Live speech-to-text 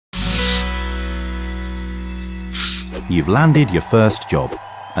You've landed your first job,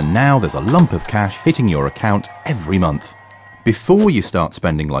 and now there's a lump of cash hitting your account every month. Before you start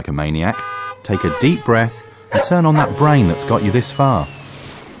spending like a maniac, take a deep breath and turn on that brain that's got you this far.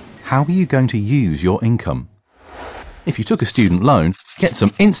 How are you going to use your income? If you took a student loan, get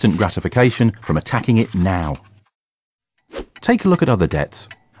some instant gratification from attacking it now. Take a look at other debts.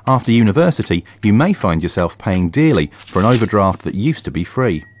 After university, you may find yourself paying dearly for an overdraft that used to be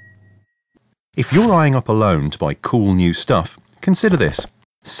free. If you're eyeing up a loan to buy cool new stuff, consider this.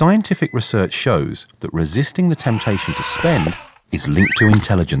 Scientific research shows that resisting the temptation to spend is linked to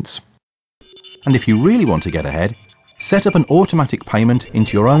intelligence. And if you really want to get ahead, set up an automatic payment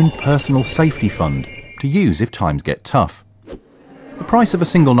into your own personal safety fund to use if times get tough. The price of a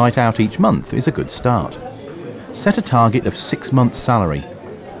single night out each month is a good start. Set a target of 6 months' salary.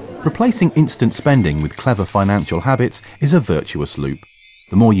 Replacing instant spending with clever financial habits is a virtuous loop.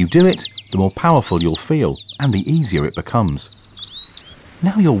 The more you do it, the more powerful you'll feel, and the easier it becomes.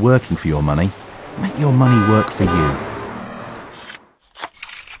 Now you're working for your money, make your money work for you.